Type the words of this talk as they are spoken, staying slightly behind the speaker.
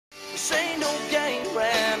This ain't no game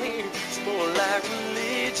round here, it's more like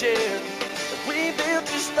religion. We built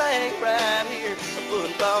this thing right here, a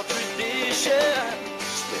football tradition.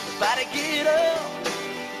 So everybody get up,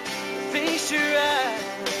 feast your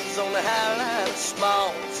eyes on the highlight of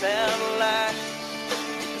small town life.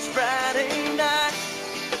 It's Friday night.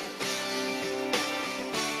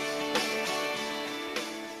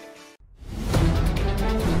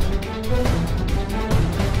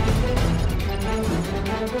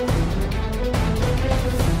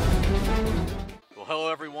 Well,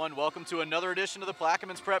 hello everyone. Welcome to another edition of the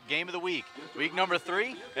Plaquemines Prep Game of the Week. Week number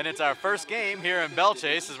 3, and it's our first game here in Belle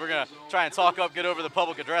Chasse as we're going to try and talk up, get over the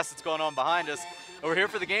public address that's going on behind us. We're here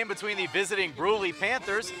for the game between the visiting Brusly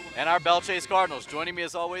Panthers and our Belle Chasse Cardinals. Joining me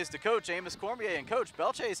as always to Coach Amos Cormier. And Coach,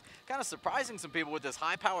 Belle Chasse kind of surprising some people with this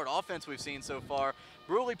high-powered offense we've seen so far.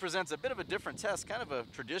 Brusly presents a bit of a different test, kind of a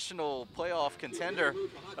traditional playoff contender.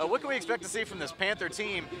 What can we expect to see from this Panther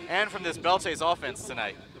team and from this Belle Chasse offense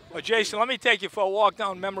tonight? Well, Jason, let me take you for a walk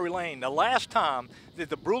down memory lane. The last time that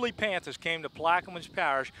the Brusly Panthers came to Plaquemines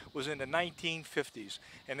Parish was in the 1950s,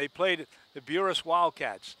 and they played the Buras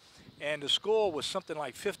Wildcats. And the score was something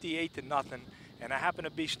like 58-0, and I happened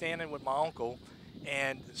to be standing with my uncle,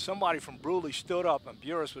 and somebody from Brusly stood up, and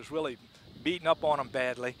Buras was really beating up on him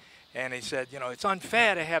badly, and he said, you know, it's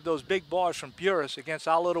unfair to have those big boys from Buras against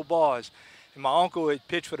our little boys. And my uncle had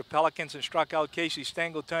pitched for the Pelicans and struck out. Casey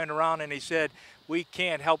Stengel turned around and he said, we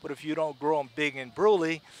can't help it if you don't grow them big in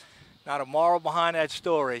Brusly. Now the moral behind that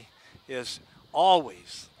story is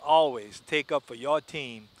always, always take up for your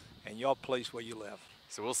team and your place where you live.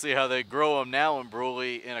 So we'll see how they grow them now in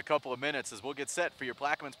Brusly in a couple of minutes as we'll get set for your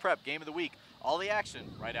Plaquemines Prep Game of the Week. All the action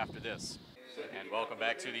right after this. And welcome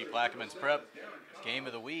back to the Plaquemines Prep Game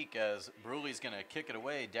of the Week as Brusly's going to kick it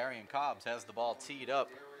away. Darian Cobbs has the ball teed up.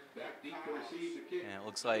 And it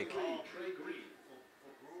looks like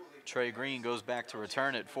Trey Green goes back to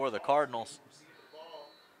return it for the Cardinals.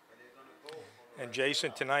 And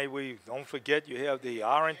Jason, tonight don't forget you have the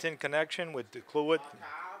Arrington connection with DeCluitt,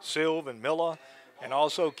 Silv, and Miller. And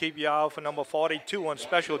also keep your eye out for number 42 on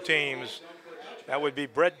special teams. That would be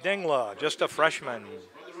Brett Dingler, just a freshman.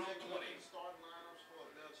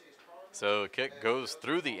 So kick goes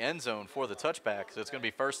through the end zone for the touchback. So it's going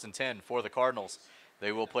to be 1st and 10 for the Cardinals.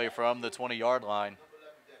 They will play from the 20-yard line.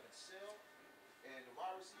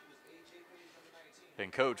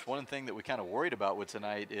 And Coach, one thing that we kind of worried about with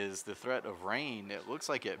tonight is the threat of rain. It looks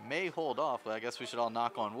like it may hold off, but I guess we should all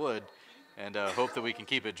knock on wood and hope that we can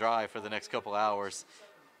keep it dry for the next couple hours.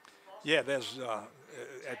 Yeah, there's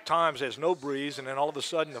at times there's no breeze, and then all of a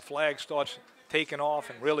sudden the flag starts taking off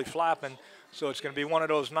and really flapping. So it's going to be one of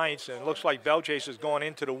those nights, and it looks like Belle Chasse is going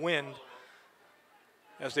into the wind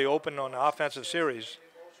as they open on the offensive series.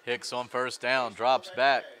 Hicks on 1st down, drops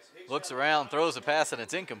back, looks around, throws a pass, and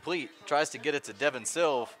it's incomplete. Tries to get it to Devin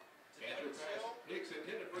Silv.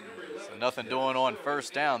 So nothing doing on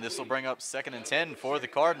 1st down. This will bring up 2nd and 10 for the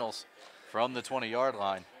Cardinals from the 20-yard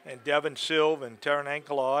line. And Devin Silv and Terran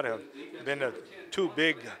Ankelard have been the two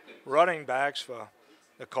big running backs for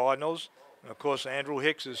the Cardinals. And, of course, Andrew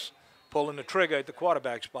Hicks is pulling the trigger at the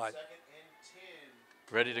quarterback spot.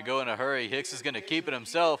 Ready to go in a hurry. Hicks is going to keep it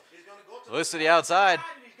himself. Looks to the outside.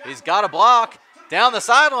 He's got a block. Down the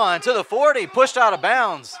sideline to the 40. Pushed out of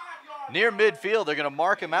bounds. Near midfield. They're going to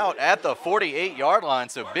mark him out at the 48-yard line.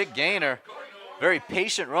 So big gainer. Very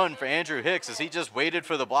patient run for Andrew Hicks as he just waited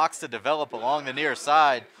for the blocks to develop along the near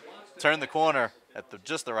side. Turned the corner at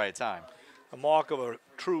just the right time. The mark of a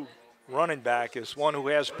true running back is one who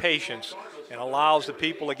has patience and allows the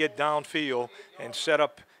people to get downfield and set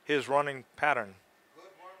up his running pattern.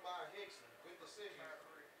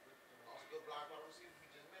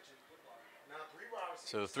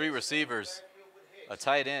 So 3 receivers, a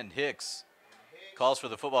tight end, Hicks, calls for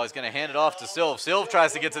the football. He's going to hand it off to Silv. Silv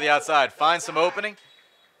tries to get to the outside, finds some opening.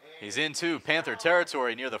 He's into Panther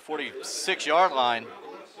territory near the 46-yard line.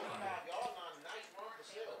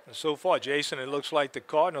 And so far, Jason, it looks like the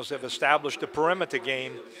Cardinals have established a perimeter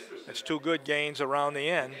game. That's 2 good gains around the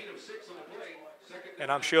end.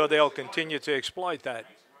 And I'm sure they'll continue to exploit that.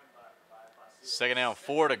 2nd down,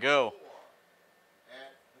 4 to go.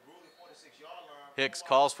 Hicks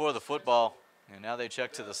calls for the football, and now they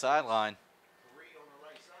check to the sideline.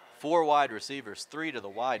 4 wide receivers, 3 to the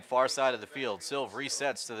wide, far side of the field. Silv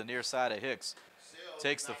resets to the near side of Hicks.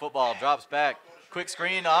 Takes the football, drops back. Quick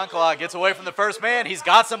screen to Ankelad, gets away from the first man. He's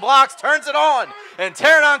got some blocks, turns it on, and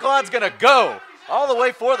Terran Ankelad's going to go all the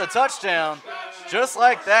way for the touchdown. Just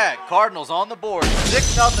like that, Cardinals on the board,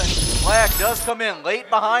 6-0. Flag does come in late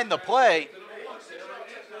behind the play.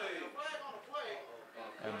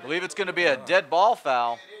 I believe it's going to be a dead ball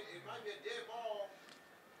foul.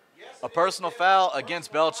 a personal foul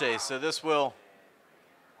against Belle Chasse. So this will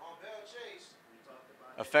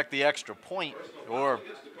affect the extra point or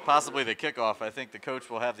possibly the kickoff. I think the coach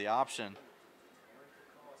will have the option.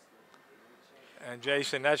 And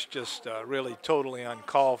Jason, that's just really totally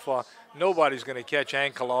uncalled for. Nobody's going to catch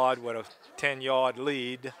Ancolard with a 10-yard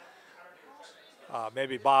lead.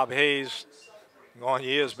 Maybe Bob Hayes, going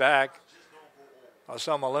years back, or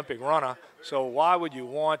some Olympic runner. So why would you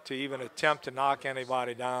want to even attempt to knock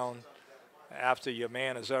anybody down after your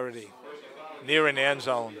man is already nearing the end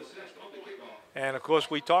zone? And, of course,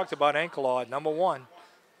 we talked about Ancolard, number 1.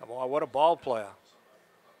 Boy, what a ball player.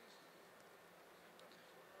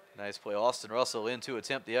 Nice play. Austin Russell in to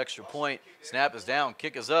attempt the extra point. Snap is down,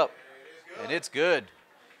 kick is up, and it's good.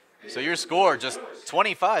 So your score, just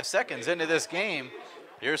 25 seconds into this game,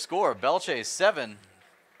 your score, Belle Chasse 7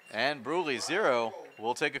 and Brusly 0.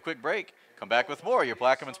 We'll take a quick break. Come back with more of your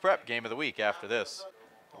Plaquemines Prep Game of the Week after this.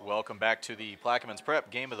 Welcome back to the Plaquemines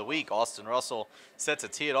Prep Game of the Week. Austin Russell set to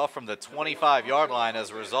tee it off from the 25-yard line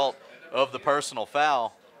as a result of the personal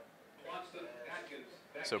foul.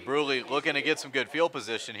 So Brusly looking to get some good field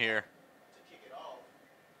position here.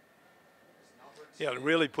 Yeah, it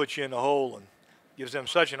really puts you in the hole and gives them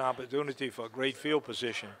such an opportunity for a great field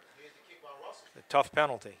position. A tough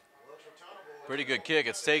penalty. Pretty good kick.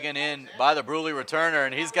 It's taken in by the Brusly returner,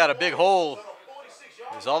 and he's got a big hole.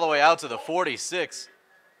 He's all the way out to the 46.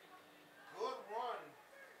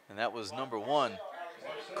 And that was number 1,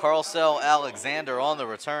 Carlsell Alexander on the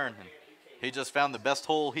return. And he just found the best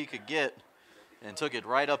hole he could get and took it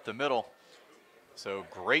right up the middle. So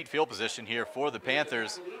great field position here for the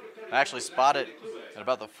Panthers. Actually spotted at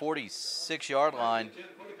about the 46-yard line.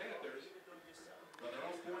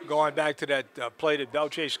 Going back to that play that Belle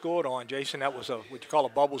Chasse scored on, Jason, that was what you call a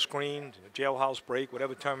bubble screen, a jailhouse break,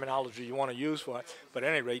 whatever terminology you want to use for it. But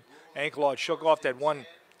at any rate, Ancolard shook off that one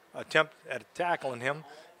attempt at tackling him,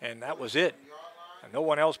 and that was it. And no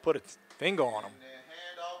one else put a finger on him.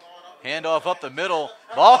 Handoff up the middle.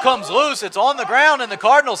 Ball comes loose. It's on the ground, and the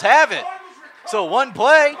Cardinals have it. So one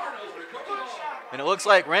play, and it looks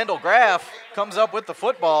like Randall Graff comes up with the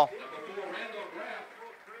football.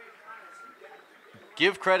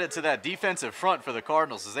 Give credit to that defensive front for the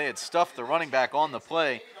Cardinals as they had stuffed the running back on the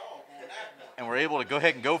play and were able to go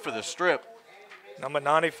ahead and go for the strip. Number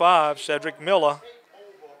 95, Cedric Miller,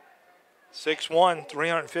 6'1",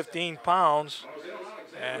 315 pounds.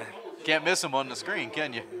 And can't miss him on the screen,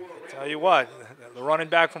 can you? Tell you what, the running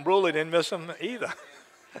back from Brusly didn't miss him either.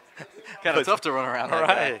 Kind of tough to run around that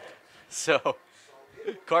right. So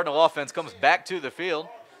Cardinal offense comes back to the field.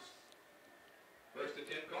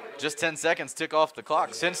 Just 10 seconds tick off the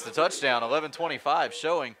clock since the touchdown, 11:25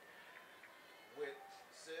 showing.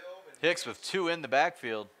 Hicks with 2 in the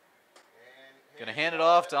backfield. Gonna hand it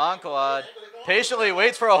off to Ancolard. Patiently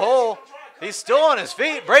waits for a hole. He's still on his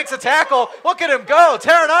feet, breaks a tackle. Look at him go.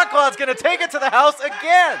 Taron Ancolard's gonna take it to the house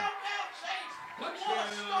again.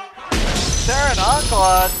 Taron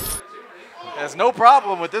Ancolard has no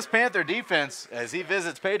problem with this Panther defense as he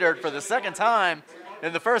visits pay dirt for the second time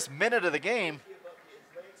in the first minute of the game.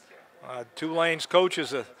 Tulane's coaches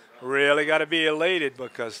have really got to be elated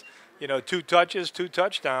because, you know, 2 touches, 2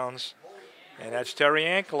 touchdowns, and that's Terry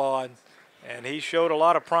Ancolard. And he showed a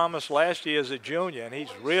lot of promise last year as a junior, and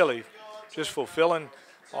he's really just fulfilling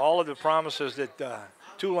all of the promises that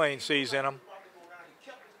Tulane sees in him.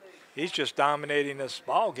 He's just dominating this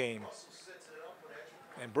ball game.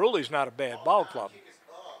 And Brusly's not a bad ball club.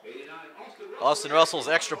 Austin Russell's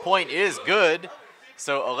extra point is good.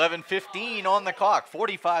 So 11:15 on the clock,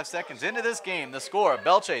 45 seconds into this game. The score,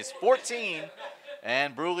 Belle Chasse 14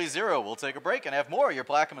 and Brusly 0. We'll take a break and have more of your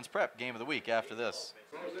Plaquemines Prep Game of the Week after this.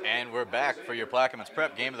 And we're back for your Plaquemines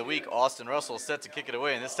Prep Game of the Week. Austin Russell set to kick it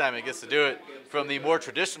away, and this time he gets to do it from the more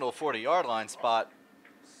traditional 40-yard line spot.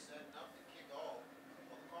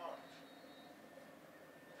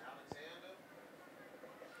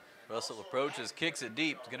 Russell approaches, kicks it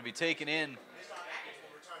deep. It's going to be taken in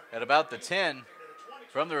at about the 10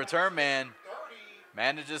 from the return man.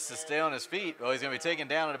 Manages to stay on his feet. Oh, he's going to be taken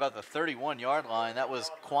down at about the 31-yard line. That was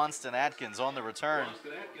Quanston Atkins on the return.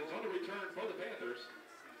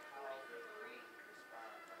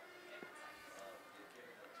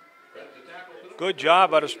 Good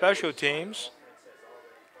job out of special teams.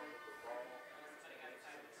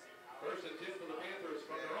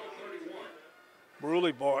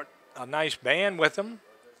 Brusly brought a nice band with them,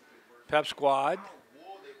 pep squad,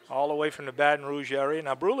 all the way from the Baton Rouge area.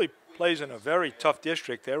 Now, Brusly plays in a very tough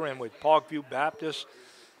district. They're in with Parkview Baptist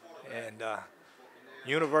and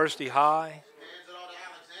University High.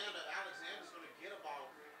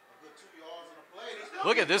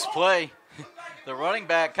 Look at this play. The running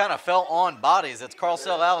back kind of fell on bodies. It's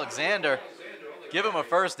Carlsell Alexander. Give him a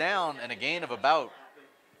first down and a gain of about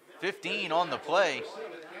 15 on the play.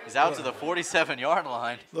 He's out to the 47-yard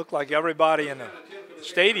line. Looked like everybody in the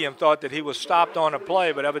stadium thought that he was stopped on a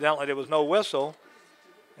play, but evidently there was no whistle,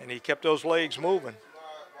 and he kept those legs moving.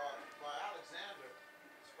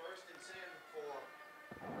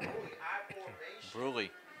 Brusly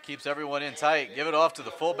keeps everyone in tight. Give it off to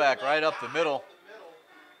the fullback right up the middle.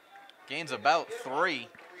 Gains about 3.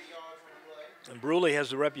 And Brusly has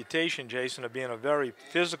the reputation, Jason, of being a very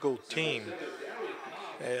physical team.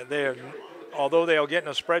 Although they are getting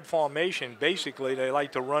a spread formation, basically they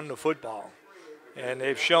like to run the football. And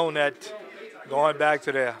they've shown that going back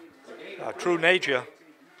to their true nature.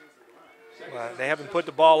 They haven't put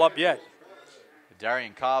the ball up yet.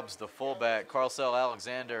 Darian Cobbs, the fullback. Carlsell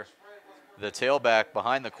Alexander, the tailback,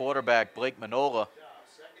 behind the quarterback, Blake Manola.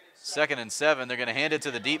 2nd and 7. They're going to hand it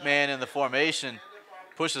to the deep man in the formation.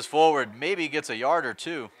 Pushes forward, maybe gets a yard or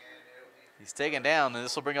 2. He's taken down, and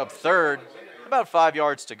this will bring up 3rd. About 5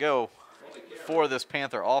 yards to go for this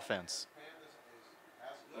Panther offense.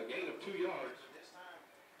 A gain of 2 yards.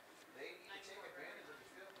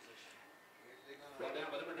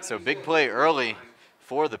 So big play early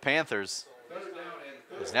for the Panthers.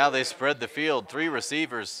 As now they spread the field. 3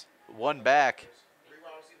 receivers, 1 back.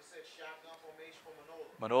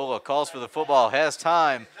 Manola calls for the football, has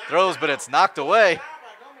time, throws, but it's knocked away.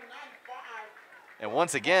 And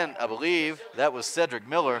once again, I believe that was Cedric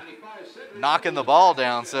Miller knocking the ball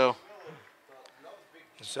down. So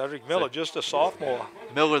Cedric Miller, just a sophomore.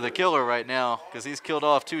 Miller the killer right now because he's killed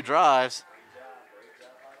off 2 drives.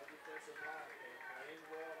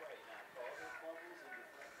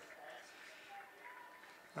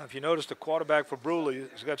 Now, if you notice, the quarterback for Brusly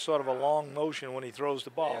has got sort of a long motion when he throws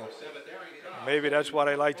the ball. Maybe that's why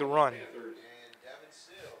they like to run.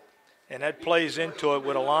 And that plays into it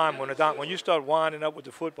with a lineman. When you start winding up with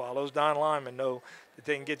the football, those down linemen know that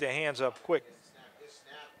they can get their hands up quick.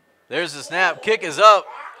 There's the snap. Kick is up,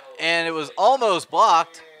 and it was almost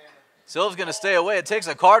blocked. Silv's going to stay away. It takes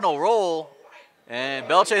a Cardinal roll, and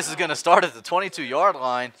Belle Chasse is going to start at the 22-yard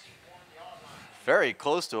line. Very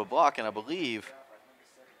close to a block, and I believe.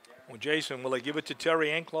 Well, Jason, will they give it to Terry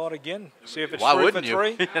Anklot again? See if it's Why 3 wouldn't for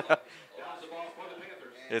you? 3?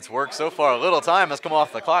 It's worked so far. A little time has come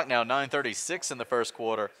off the clock now. 9:36 in the first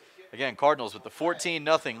quarter. Again, Cardinals with the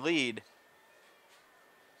 14-0 lead.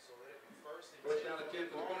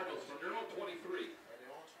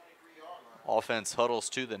 Offense huddles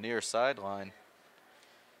to the near sideline.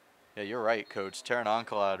 Yeah, you're right, Coach. Taron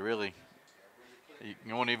Ankalad really,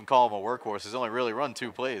 you won't even call him a workhorse. He's only really run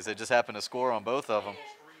 2 plays. They just happened to score on both of them.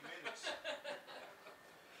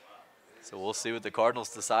 So we'll see what the Cardinals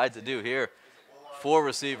decide to do here. 4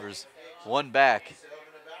 receivers, 1 back.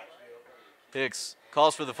 Hicks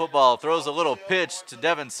calls for the football, throws a little pitch to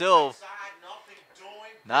Devin Silv.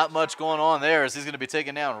 Not much going on there as he's going to be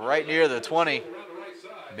taken down right near the 20.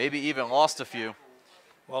 Maybe even lost a few.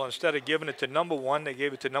 Well, instead of giving it to number 1, they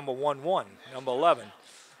gave it to number 1-1, number 11.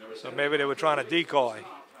 So maybe they were trying to decoy.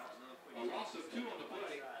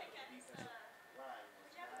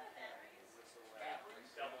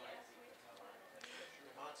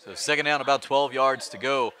 So 2nd down, about 12 yards to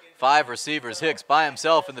go. 5 receivers. Hicks by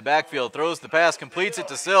himself in the backfield. Throws the pass, completes it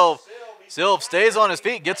to Silv. Silv stays on his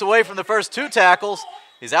feet, gets away from the first 2 tackles.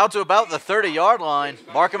 He's out to about the 30-yard line.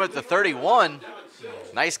 Mark him at the 31.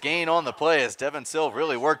 Nice gain on the play as Devin Silv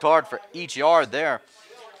really worked hard for each yard there.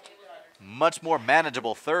 Much more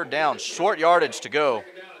manageable 3rd down. Short yardage to go.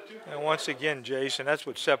 And once again, Jason, that's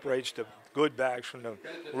what separates the good backs from the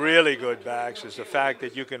really good backs is the fact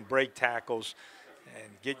that you can break tackles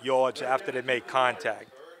and get yards after they make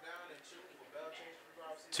contact.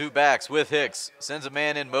 2 backs with Hicks. Sends a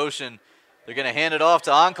man in motion. They're going to hand it off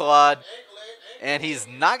to Ankalad, and he's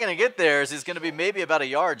not going to get there as he's going to be maybe about a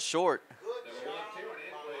yard short.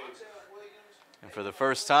 And for the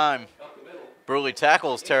first time, Brusly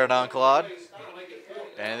tackles Taron Ankalad.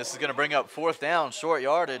 And this is going to bring up 4th down, short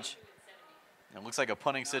yardage. It looks like a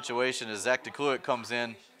punting situation as Zach DeCluitt comes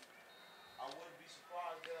in.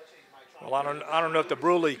 Well, I don't know if the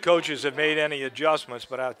Brusly coaches have made any adjustments,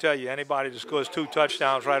 but I'll tell you, anybody that scores 2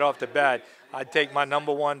 touchdowns right off the bat, I'd take my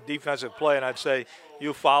number 1 defensive player and I'd say,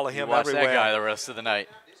 you follow him everywhere. Watch that guy the rest of the night.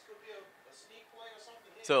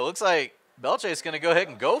 So it looks like Belle Chasse is going to go ahead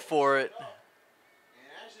and go for it.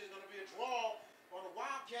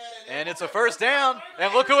 And it's a 1st down.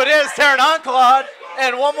 And look who it is, Taron Ankalad.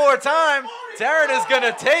 And one more time, Taron is going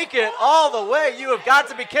to take it all the way. You have got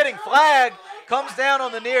to be kidding. Flag comes down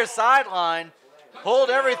on the near sideline. Hold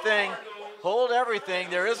everything. Hold everything.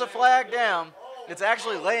 There is a flag down. It's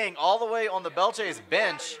actually laying all the way on the Belle Chasse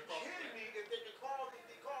bench.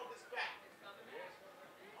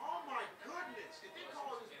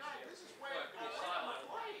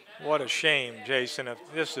 What a shame, Jason. If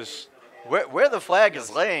this is Where the flag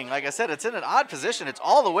is laying, like I said, it's in an odd position. It's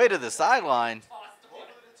all the way to the sideline.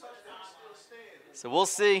 So we'll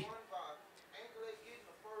see.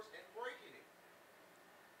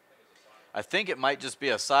 I think it might just be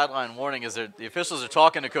a sideline warning as the officials are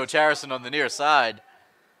talking to Coach Harrison on the near side.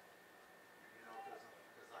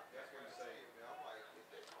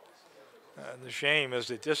 The shame is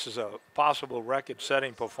that this is a possible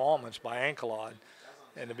record-setting performance by Ancolod,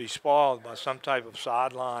 and to be spoiled by some type of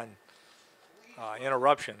sideline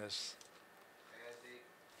interruption is.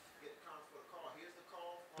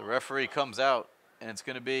 The referee comes out, and it's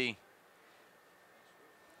going to be,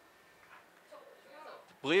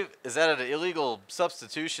 I believe, is that an illegal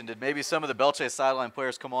substitution? Did maybe some of the Belle Chasse sideline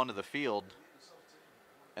players come onto the field,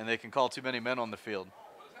 and they can call too many men on the field?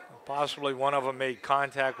 Possibly one of them made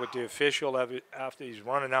contact with the official after he's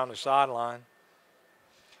running down the sideline.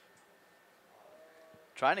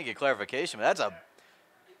 Trying to get clarification, but that's a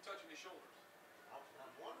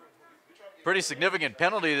pretty significant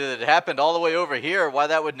penalty that happened all the way over here, why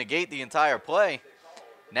that would negate the entire play.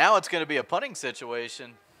 Now it's going to be a punting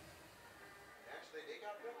situation.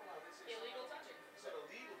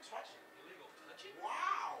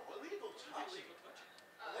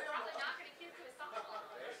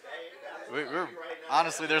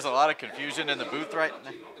 Honestly, there's a lot of confusion in the booth right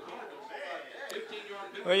now.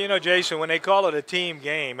 Well, you know, Jason, when they call it a team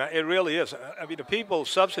game, it really is. I mean, the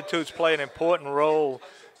substitutes play an important role,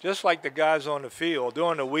 just like the guys on the field.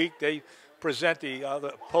 During the week, they present the other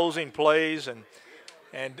opposing plays, and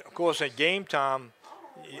of course, at game time,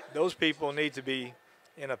 those people need to be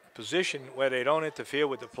in a position where they don't interfere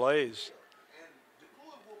with the plays.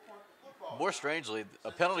 More strangely,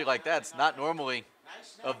 a penalty like that's not normally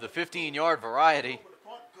of the 15-yard variety.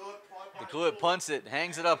 DeCluitt punts it,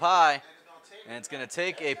 hangs it up high, and it's going to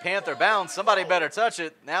take a Panther bounce. Somebody better touch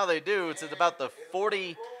it. Now they do. It's at about the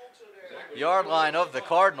 40-yard line of the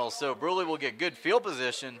Cardinals, so Brusly will get good field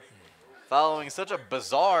position following such a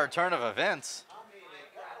bizarre turn of events.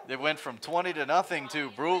 They went from 20-0 to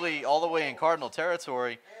Brusly all the way in Cardinal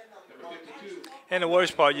territory. And the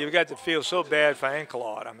worst part, you've got to feel so bad for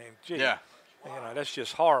Ancolod. I mean, gee, yeah, you know, that's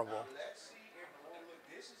just horrible.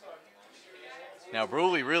 Now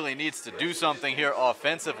Brusly really needs to do something here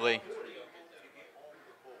offensively.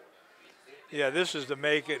 Yeah, this is the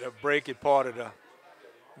make it or break it part of the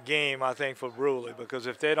game, I think, for Brusly, because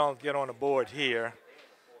if they don't get on the board here,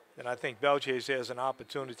 then I think Belle Chasse has an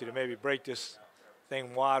opportunity to maybe break this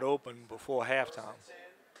thing wide open before halftime.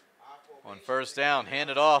 On first down, hand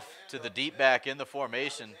it off to the deep back in the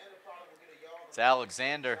formation. It's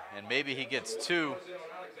Alexander, and maybe he gets two.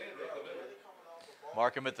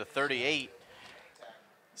 Mark him at the 38.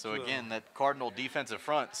 So again, that Cardinal defensive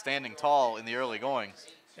front standing tall in the early goings.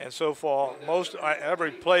 And so far,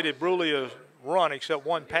 every play that Brusly has run, except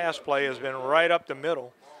one pass play, has been right up the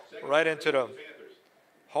middle, right into the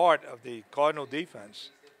heart of the Cardinal defense.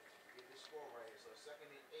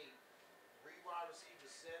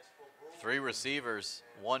 Three receivers,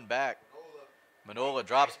 one back. Manola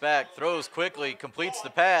drops back, throws quickly, completes the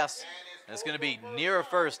pass. And it's going to be near a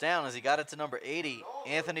first down as he got it to number 80,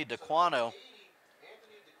 Anthony DeQuano.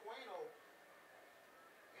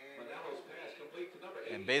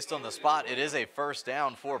 And based on the spot, it is a first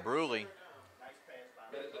down for Brusly.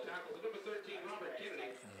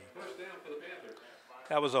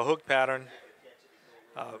 That was a hook pattern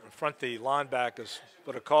in front of the linebackers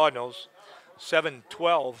for the Cardinals.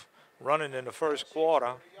 7-12 running in the first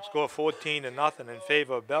quarter. Score 14-0 in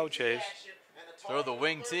favor of Belle Chasse. Throw the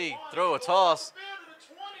wing tee, throw a toss.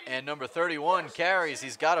 And number 31 carries.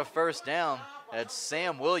 He's got a first down. That's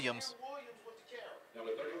Sam Williams.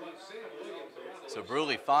 So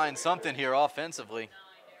Brusly finds something here offensively.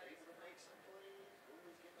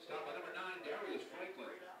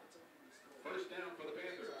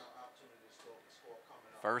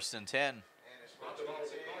 First and 10.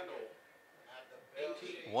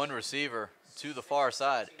 One receiver to the far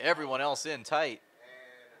side. Everyone else in tight.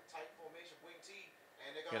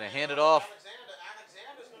 Gonna hand it off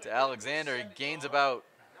to Alexander. He gains about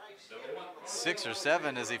 6 or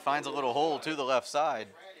 7 as he finds a little hole to the left side.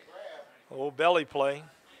 A little belly play.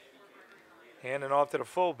 Handing off to the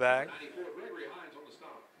fullback.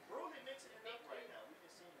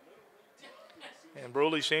 And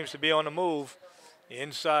Brusly seems to be on the move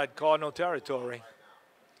inside Cardinal territory.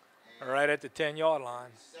 Right at the 10-yard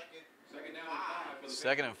line.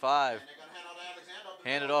 2nd and 5.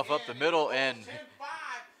 Handed off up the middle, and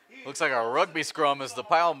Looks like a rugby scrum as the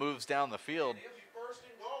pile moves down the field.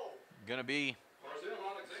 Going to be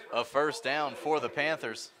a first down for the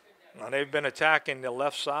Panthers. Now they've been attacking the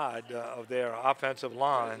left side of their offensive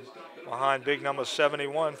line behind big number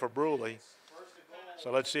 71 for Brusly.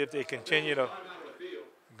 So let's see if they continue to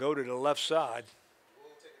go to the left side.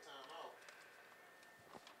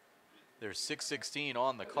 There's 6:16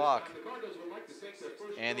 on the clock,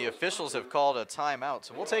 and the officials have called a timeout.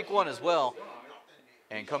 So we'll take one as well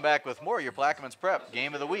and come back with more of your Plaquemines Prep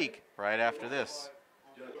Game of the Week right after this.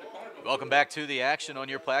 Welcome back to the action on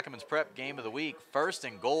your Plaquemines Prep Game of the Week. First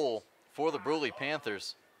and goal for the Brusly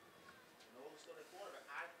Panthers.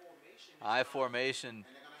 I formation,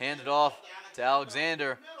 handed off to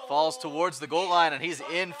Alexander, falls towards the goal line, and he's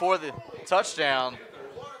in for the touchdown.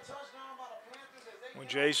 Well,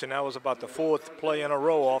 Jason, that was about the 4th play in a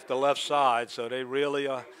row off the left side, so they really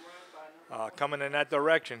are coming in that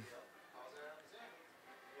direction.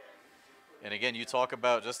 And again, you talk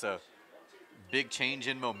about just a big change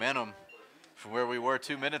in momentum from where we were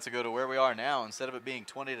 2 minutes ago to where we are now. Instead of it being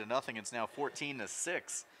 20-0, it's now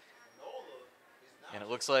 14-6. And it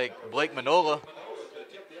looks like Blake Manola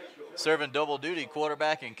serving double duty,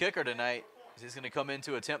 quarterback and kicker tonight. He's going to come in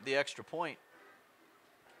to attempt the extra point.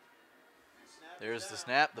 There's the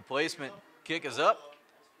snap, the placement, kick is up,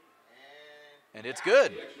 and it's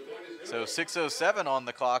good. So 6:07 on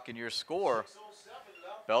the clock in your score.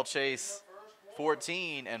 Belle Chasse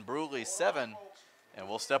 14 and Brusly 7. And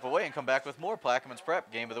we'll step away and come back with more Plaquemines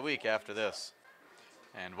Prep Game of the Week after this.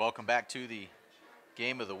 And welcome back to the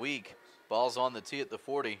Game of the Week. Ball's on the tee at the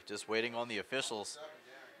 40, just waiting on the officials.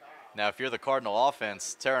 Now, if you're the Cardinal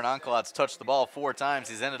offense, Taron Oncolat's touched the ball 4 times.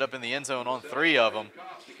 He's ended up in the end zone on 3 of them.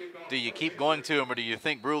 Do you keep going to him, or do you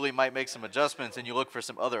think Brusly might make some adjustments and you look for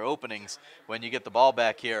some other openings when you get the ball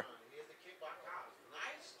back here?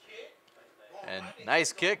 And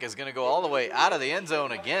nice kick is going to go all the way out of the end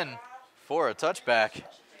zone again for a touchback.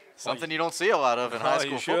 Something you don't see a lot of in high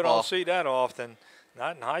school you sure football. Don't see that often,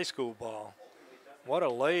 not in high school ball. What a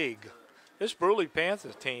leg. This Brusly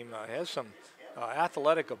Panthers team has some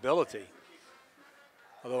athletic ability.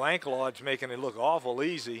 Although Ancolot's making it look awful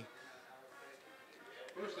easy.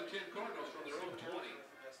 First and 10 Cardinals from their own 20.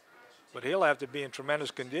 But he'll have to be in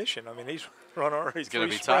tremendous condition. I mean, he's run already. He's going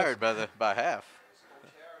to be tired by half.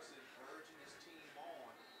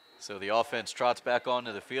 So the offense trots back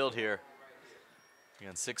onto the field here.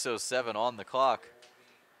 Again, 6:07 on the clock.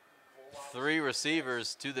 3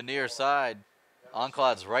 receivers to the near side.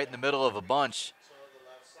 Oncolat's right in the middle of a bunch.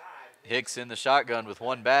 Hicks in the shotgun with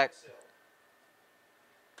 1 back.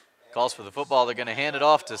 Calls for the football. They're going to hand it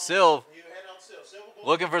off to Silv.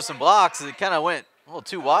 Looking for some blocks. It kind of went a little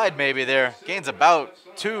too wide maybe there. Gains about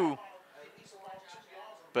 2.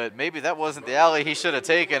 But maybe that wasn't the alley he should have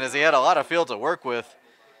taken, as he had a lot of field to work with.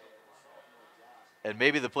 And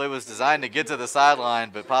maybe the play was designed to get to the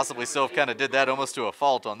sideline, but possibly Silv kind of did that almost to a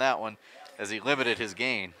fault on that one as he limited his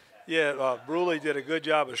gain. Yeah, Brusly did a good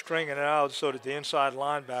job of stringing it out so that the inside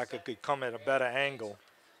linebacker could come at a better angle.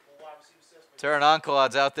 Taron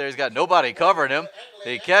Oncolat's out there. He's got nobody covering him.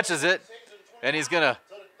 He catches it, and he's going to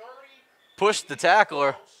push the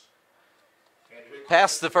tackler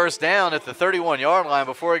past the first down at the 31-yard line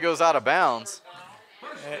before he goes out of bounds.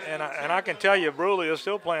 And I can tell you, Brusly is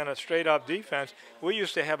still playing a straight-up defense. We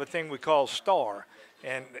used to have a thing we call star.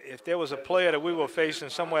 And if there was a player that we were facing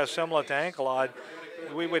somewhere similar to Ancolot,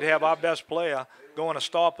 we would have our best player go in a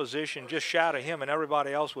star position, just shadow him, and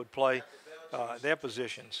everybody else would play their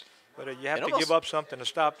positions. But you have to give up something to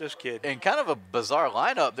stop this kid. And kind of a bizarre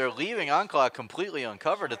lineup. They're leaving Oncolat completely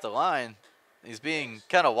uncovered at the line. He's being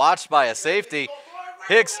kind of watched by a safety.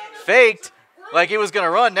 Hicks faked like he was going to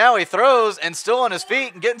run. Now he throws and still on his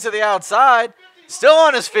feet and getting to the outside. Still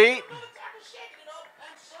on his feet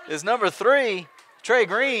is number 3, Trey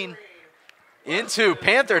Green, into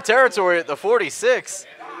Panther territory at the 46.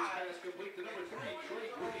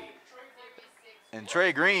 And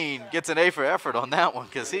Trey Green gets an A for effort on that one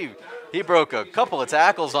because he broke a couple of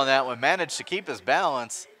tackles on that one, managed to keep his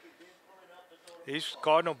balance. These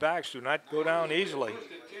Cardinal backs do not go down easily.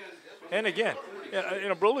 And again,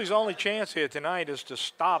 Brusly's only chance here tonight is to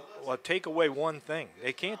stop or take away one thing.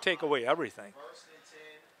 They can't take away everything.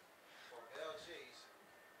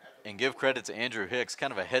 And give credit to Andrew Hicks,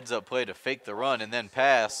 kind of a heads-up play to fake the run and then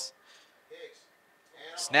pass.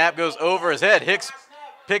 Snap goes over his head. Hicks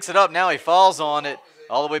picks it up. Now he falls on it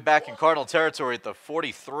all the way back in Cardinal territory at the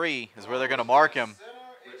 43 is where they're going to mark him.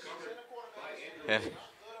 And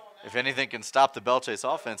if anything can stop the Belle Chasse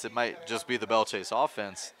offense, it might just be the Belle Chasse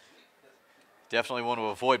offense. Definitely want to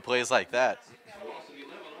avoid plays like that.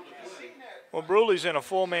 Well, Brusly's in a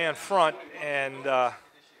 4-man front, and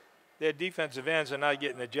their defensive ends are not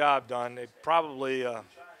getting the job done. They probably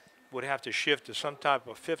would have to shift to some type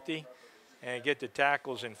of 50 and get the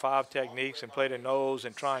tackles in 5 techniques and play the nose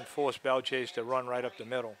and try and force Belle Chasse to run right up the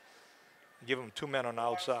middle. Give them 2 men on the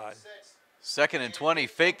outside. 2nd and 20,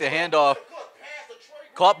 fake the handoff.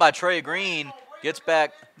 Caught by Trey Green, gets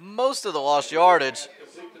back most of the lost yardage.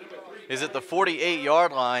 Is at the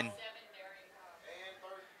 48-yard line.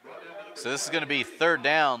 So this is going to be 3rd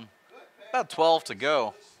down, about 12 to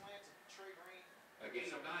go.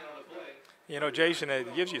 You know, Jason,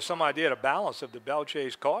 it gives you some idea of the balance of the Belle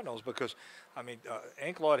Chasse Cardinals because, I mean,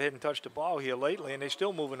 Anklot hadn't touched the ball here lately, and they're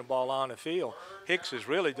still moving the ball on the field. Hicks is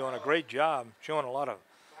really doing a great job, showing a lot of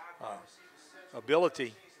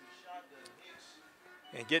ability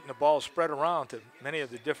and getting the ball spread around to many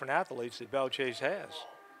of the different athletes that Belle Chasse has.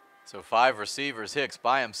 So 5 receivers, Hicks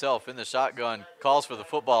by himself in the shotgun, calls for the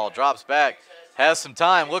football, drops back, has some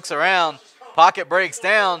time, looks around, pocket breaks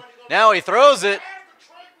down, now he throws it,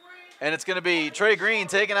 and it's going to be Trey Green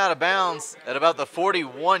taken out of bounds at about the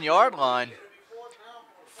 41-yard line.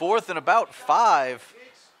 4th and about 5.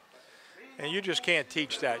 And you just can't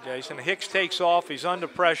teach that, Jason. Hicks takes off, he's under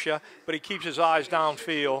pressure, but he keeps his eyes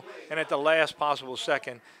downfield, and at the last possible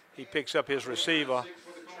second, he picks up his receiver.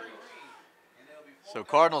 So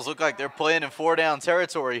Cardinals look like they're playing in 4-down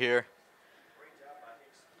territory here.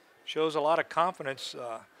 Shows a lot of confidence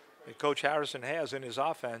that Coach Harrison has in his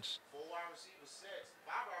offense.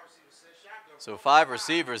 So 5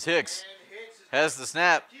 receivers, Hicks has the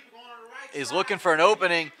snap, is looking for an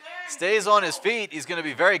opening, stays on his feet. He's going to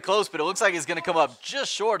be very close, but it looks like he's going to come up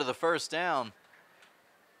just short of the 1st down.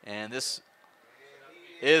 And this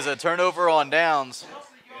is a turnover on downs.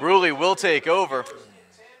 Brusly will take over.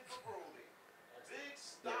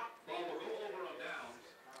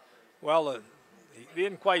 Well, he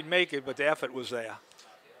didn't quite make it, but the effort was there.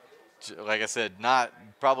 Like I said, not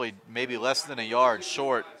probably maybe less than a yard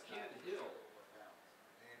short.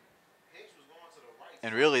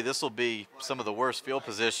 And really, this will be some of the worst field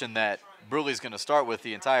position that Brusly's going to start with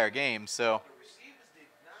the entire game. So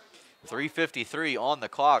 3:53 on the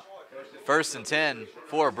clock. 1st and 10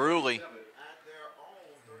 for Brusly.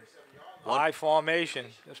 High formation.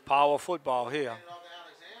 It's power football here.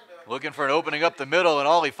 Looking for an opening up the middle, and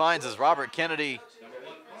all he finds is Robert Kennedy.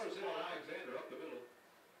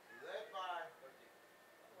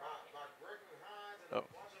 Oh.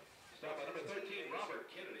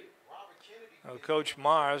 Coach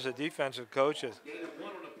Mars, the defensive coach, is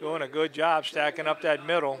doing a good job stacking up that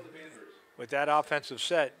middle with that offensive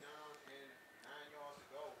set.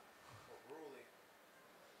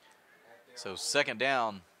 So 2nd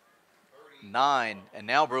down, 9, and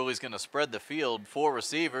now Brusly's going to spread the field. 4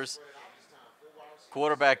 receivers,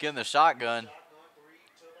 quarterback in the shotgun.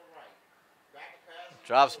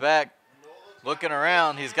 Drops back, looking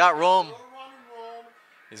around. He's got room.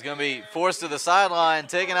 He's going to be forced to the sideline,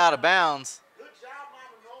 taken out of bounds.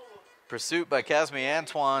 Pursuit by Casimir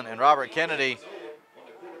Antoine and Robert Kennedy.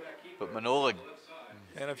 But Manola.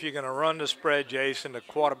 And if you're going to run the spread, Jason, the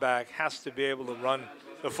quarterback has to be able to run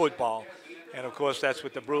the football. And, of course, that's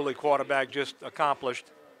what the Brusly quarterback just accomplished.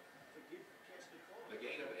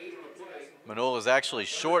 Manola's actually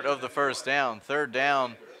short of the 1st down. 3rd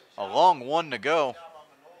down, a long 1 to go.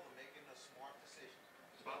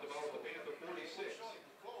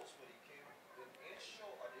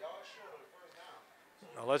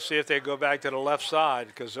 Now let's see if they go back to the left side,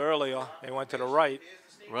 because earlier they went to the right.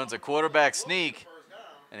 Runs a quarterback sneak,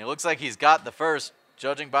 and it looks like he's got the first,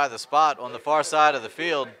 judging by the spot on the far side of the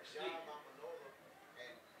field.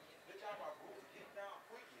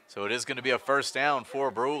 So it is going to be a 1st down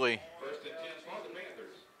for Brusly.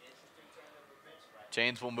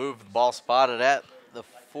 Chains will move the ball spotted at the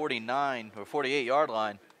 49 or 48-yard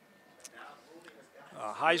line.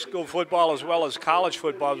 High school football as well as college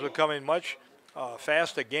football is becoming much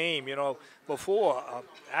faster game. You know, before,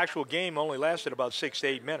 actual game only lasted about 6 to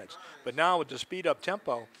 8 minutes. But now with the speed-up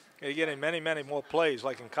tempo, you're getting many, many more plays.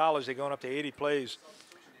 Like in college, they're going up to 80 plays.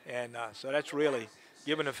 And so that's really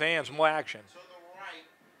giving the fans more action.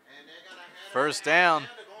 1st down,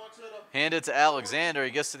 hand it to Alexander.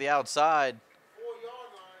 He gets to the outside.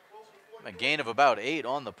 A gain of about 8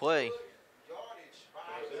 on the play.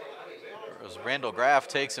 As Randall Graff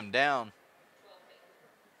takes him down.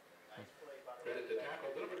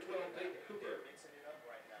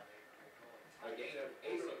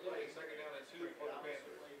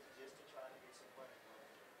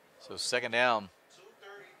 So 2nd down.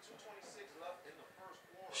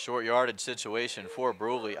 Short yardage situation for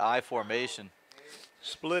Brusly. I formation.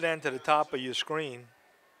 Split end to the top of your screen.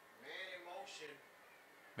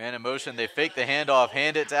 Man in motion. They fake the handoff,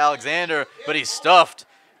 hand it to Alexander, but he's stuffed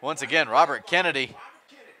once again, Robert Kennedy.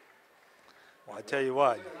 Well, I tell you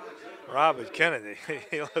what, Robert Kennedy,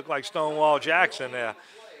 he looked like Stonewall Jackson there.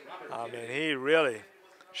 I mean, he really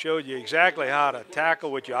showed you exactly how to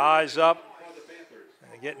tackle with your eyes up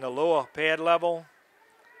and getting the lower pad level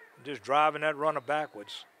and just driving that runner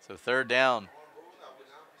backwards. So third down,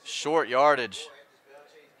 short yardage,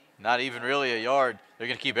 not even really a yard. They're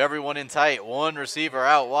going to keep everyone in tight. One receiver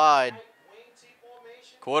out wide.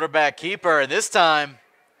 Quarterback keeper, and this time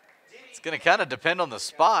it's going to kind of depend on the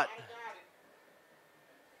spot.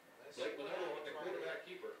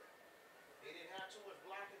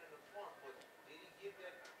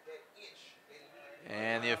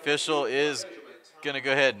 And the official is going to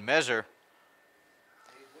go ahead and measure.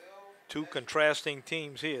 Two contrasting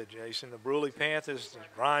teams here, Jason. The Brusly Panthers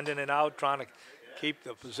grinding it out, trying to keep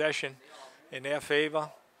the possession in their favor.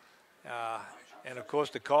 And, of course,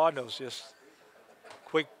 the Cardinals just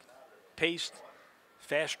quick-paced,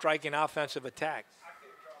 fast-striking offensive attack.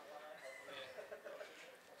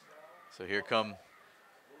 So here come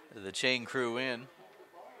the chain crew in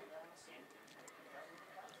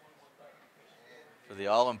for the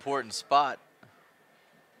all-important spot.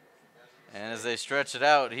 And as they stretch it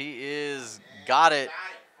out, he is got it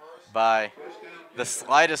by the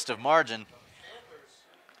slightest of margin.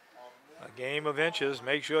 A game of inches.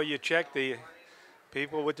 Make sure you check the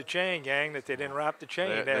people with the chain, gang, that they didn't wrap the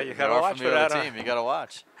chain there. You got to watch for that. Team. You got to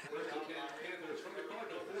watch.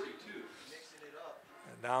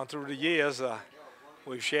 And down through the years,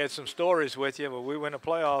 we've shared some stories with you, but we win the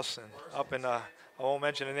playoffs and up in, I won't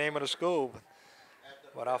mention the name of the school,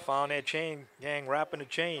 but I found that chain gang wrapping the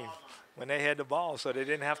chain when they had the ball, so they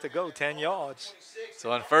didn't have to go 10 yards.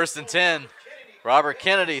 So on 1st and 10, Robert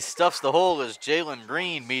Kennedy stuffs the hole as Jalen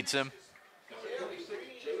Green meets him.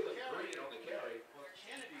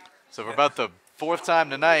 So for about the 4th time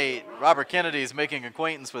tonight, Robert Kennedy is making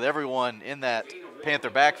acquaintance with everyone in that Panther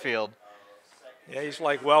backfield. Yeah, he's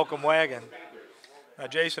like welcome wagon. Now,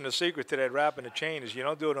 Jason, the secret to that wrapping the chain is you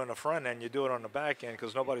don't do it on the front end, you do it on the back end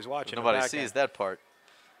because nobody's watching. Nobody sees that part.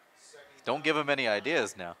 Don't give him any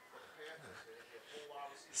ideas now.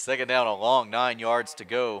 Second down, a long 9 yards to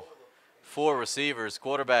go. 4 receivers,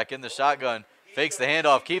 quarterback in the shotgun, fakes the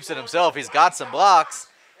handoff, keeps it himself. He's got some blocks.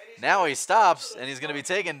 Now he stops, and he's going to be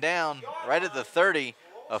taken down right at the 30,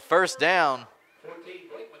 a first down.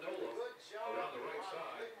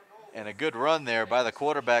 And a good run there by the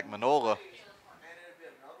quarterback, Manola.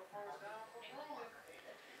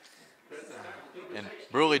 And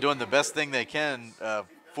Brusly doing the best thing they can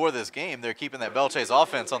for this game. They're keeping that Belle Chasse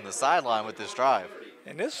offense on the sideline with this drive.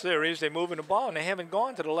 In this series, they're moving the ball, and they haven't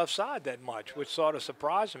gone to the left side that much, which sort of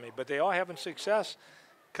surprised me. But they are having success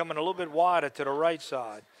coming a little bit wider to the right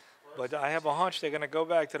side. But I have a hunch they're going to go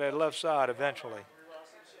back to that left side eventually.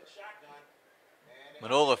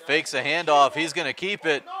 Manola fakes a handoff. He's going to keep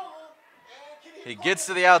it. He gets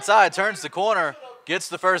to the outside, turns the corner, gets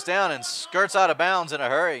the first down, and skirts out of bounds in a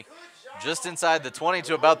hurry. Just inside the 20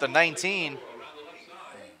 to about the 19.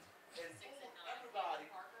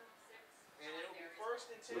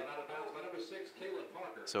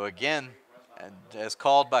 So again, as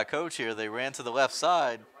called by coach here, they ran to the left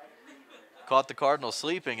side, caught the Cardinals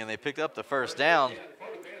sleeping, and they picked up the first down.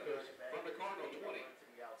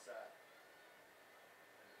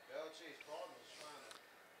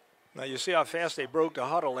 Now you see how fast they broke the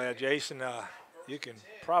huddle there, Jason. You can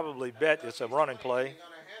probably bet it's a running play.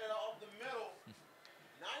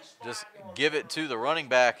 Just give it to the running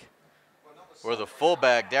back or the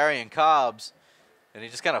fullback, Darian Cobbs. And he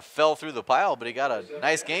just kind of fell through the pile, but he got a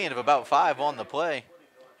nice gain of about 5 on the play.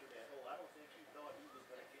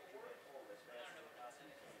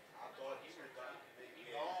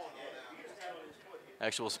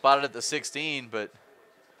 Actually, spotted at the 16,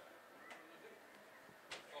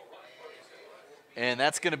 and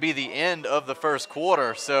that's going to be the end of the first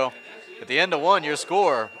quarter. So at the end of one, your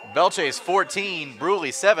score, Belle Chasse 14,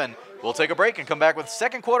 Brusly 7. We'll take a break and come back with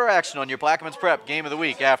second quarter action on your Plaquemines Prep Game of the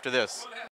Week after this.